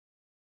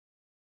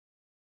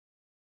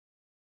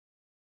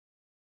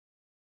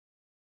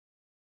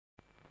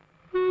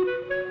The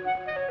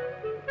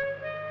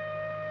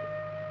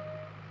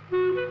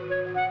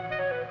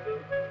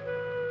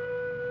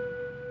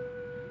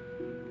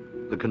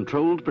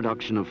controlled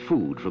production of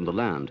food from the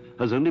land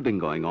has only been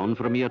going on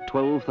for a mere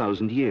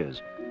 12,000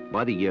 years.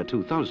 By the year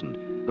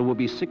 2000, there will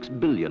be 6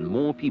 billion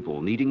more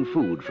people needing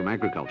food from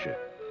agriculture.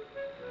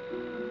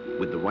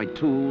 With the right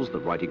tools, the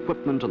right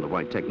equipment and the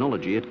right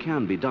technology, it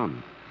can be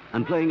done.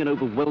 And playing an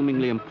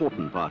overwhelmingly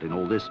important part in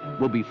all this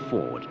will be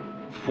Ford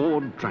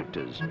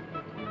tractors.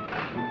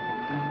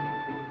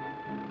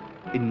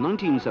 In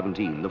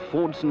 1917, the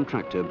Fordson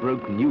tractor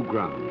broke new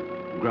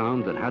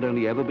ground that had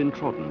only ever been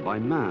trodden by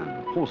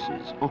man,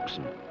 horses,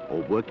 oxen,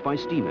 or worked by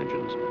steam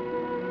engines.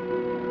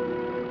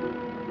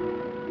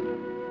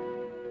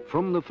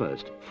 From the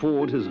first,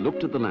 Ford has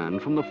looked at the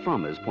land from the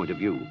farmer's point of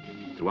view.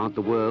 Throughout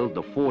the world,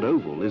 the Ford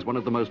oval is one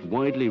of the most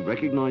widely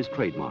recognized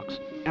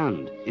trademarks,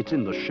 and it's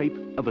in the shape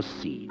of a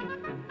seed.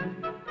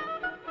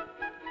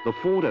 The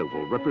Ford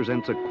oval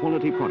represents a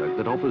quality product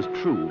that offers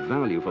true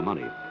value for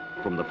money.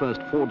 From the first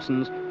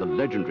Fordsons, the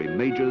legendary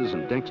Majors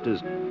and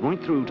Dexters,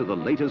 right through to the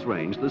latest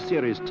range, the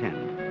Series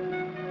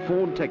 10.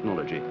 Ford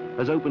technology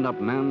has opened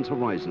up man's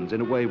horizons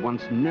in a way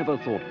once never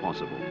thought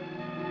possible.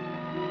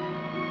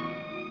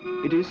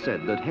 It is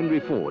said that Henry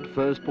Ford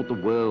first put the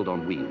world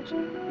on wheels.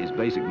 His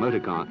basic motor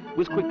car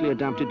was quickly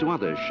adapted to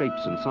other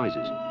shapes and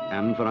sizes,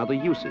 and for other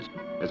uses,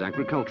 as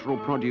agricultural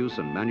produce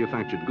and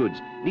manufactured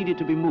goods needed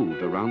to be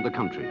moved around the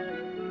country.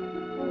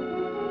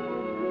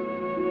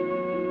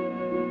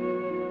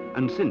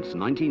 And since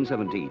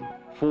 1917,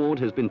 Ford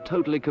has been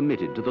totally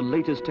committed to the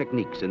latest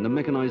techniques in the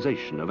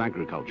mechanization of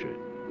agriculture.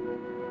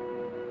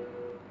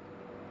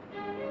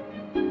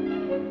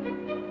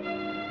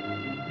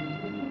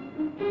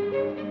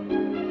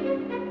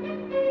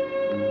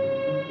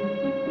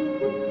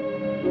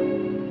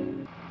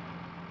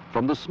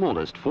 From the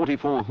smallest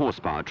 44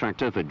 horsepower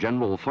tractor for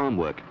general farm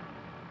work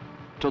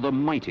to the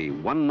mighty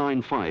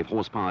 195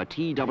 horsepower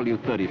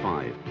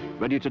TW35,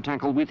 ready to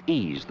tackle with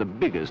ease the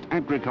biggest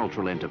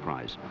agricultural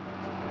enterprise.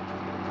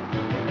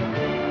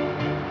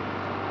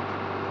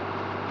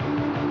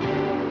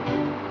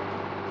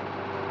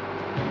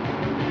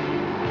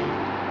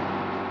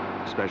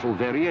 Special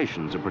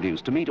variations are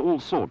produced to meet all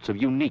sorts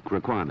of unique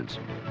requirements.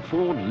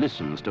 Ford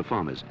listens to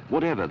farmers,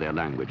 whatever their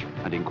language,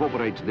 and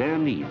incorporates their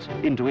needs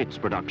into its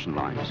production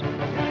lines.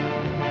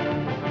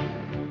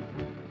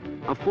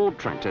 A Ford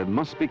tractor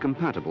must be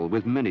compatible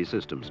with many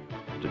systems.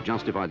 To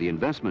justify the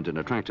investment in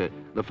a tractor,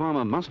 the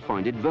farmer must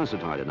find it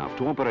versatile enough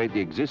to operate the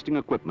existing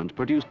equipment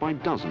produced by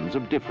dozens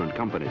of different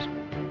companies.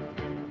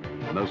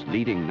 Most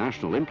leading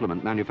national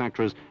implement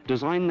manufacturers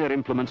design their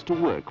implements to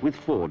work with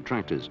Ford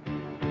tractors.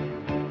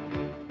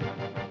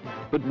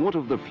 But what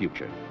of the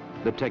future?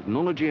 The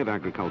technology of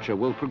agriculture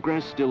will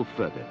progress still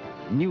further.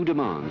 New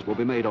demands will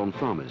be made on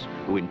farmers,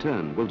 who in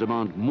turn will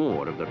demand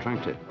more of the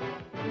tractor.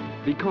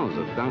 Because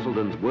of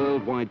Basildon's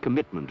worldwide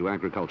commitment to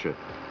agriculture,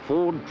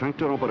 Ford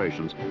Tractor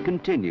Operations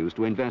continues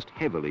to invest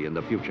heavily in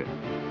the future,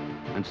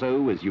 and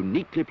so is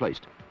uniquely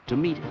placed to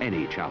meet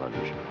any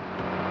challenge.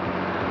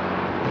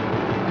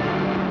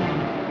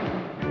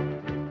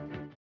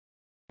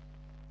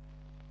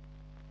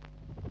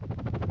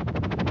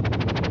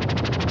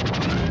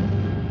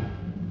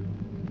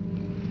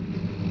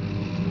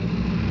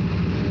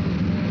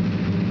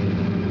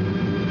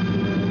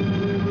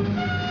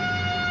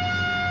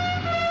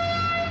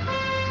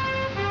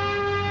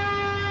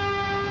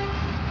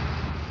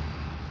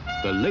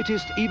 The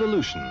latest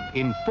evolution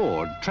in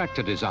Ford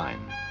tractor design.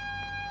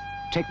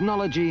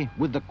 Technology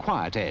with the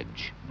quiet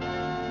edge.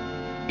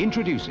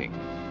 Introducing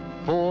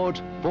Ford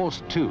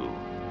Force 2.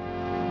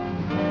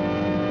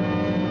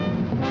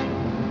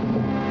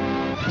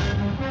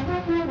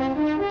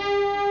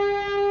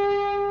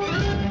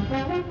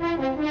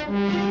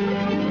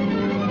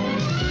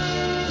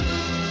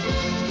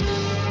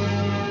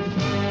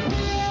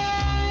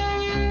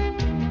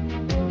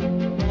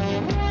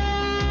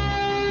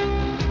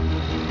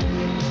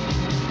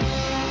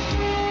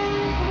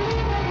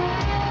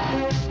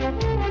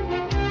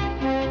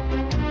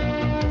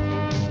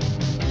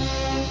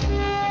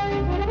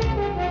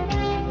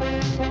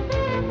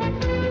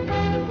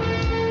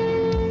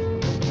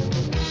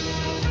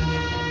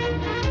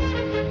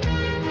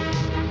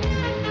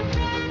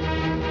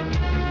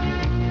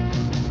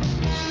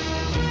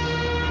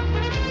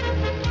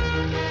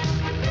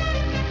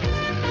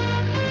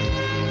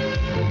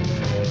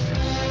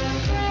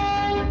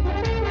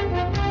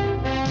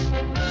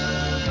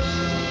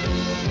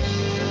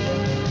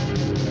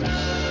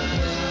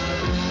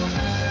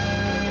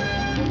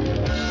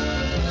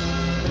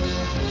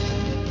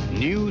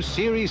 New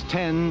Series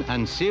 10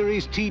 and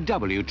Series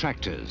TW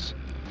tractors.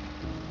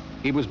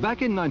 It was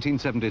back in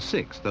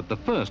 1976 that the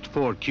first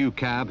Ford Q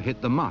cab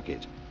hit the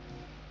market.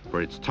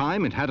 For its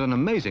time, it had an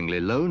amazingly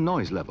low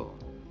noise level.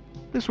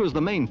 This was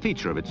the main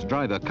feature of its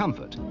driver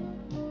comfort.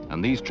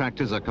 And these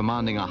tractors are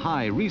commanding a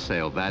high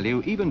resale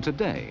value even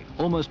today,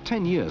 almost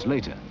 10 years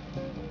later.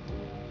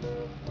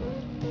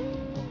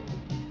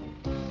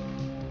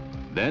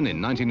 Then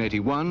in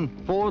 1981,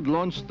 Ford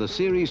launched the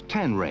Series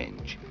 10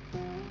 range.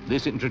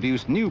 This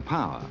introduced new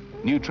power,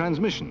 new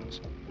transmissions,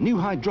 new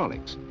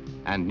hydraulics,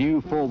 and new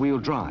four-wheel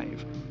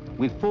drive,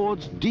 with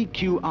Ford's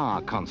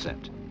DQR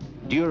concept: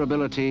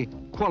 durability,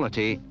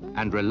 quality,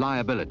 and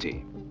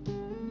reliability.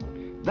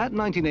 That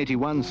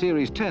 1981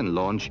 Series 10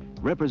 launch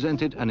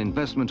represented an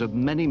investment of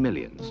many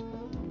millions,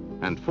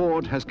 and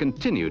Ford has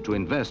continued to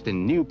invest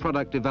in new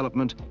product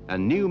development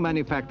and new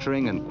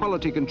manufacturing and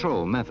quality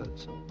control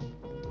methods.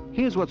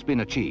 Here's what's been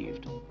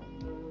achieved.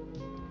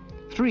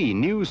 3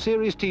 new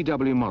Series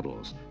TW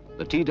models,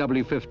 the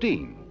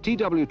TW15,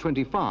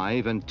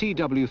 TW25 and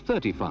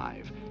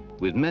TW35,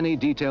 with many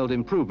detailed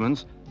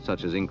improvements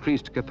such as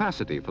increased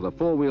capacity for the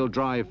four-wheel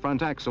drive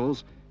front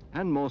axles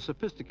and more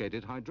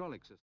sophisticated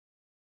hydraulic systems.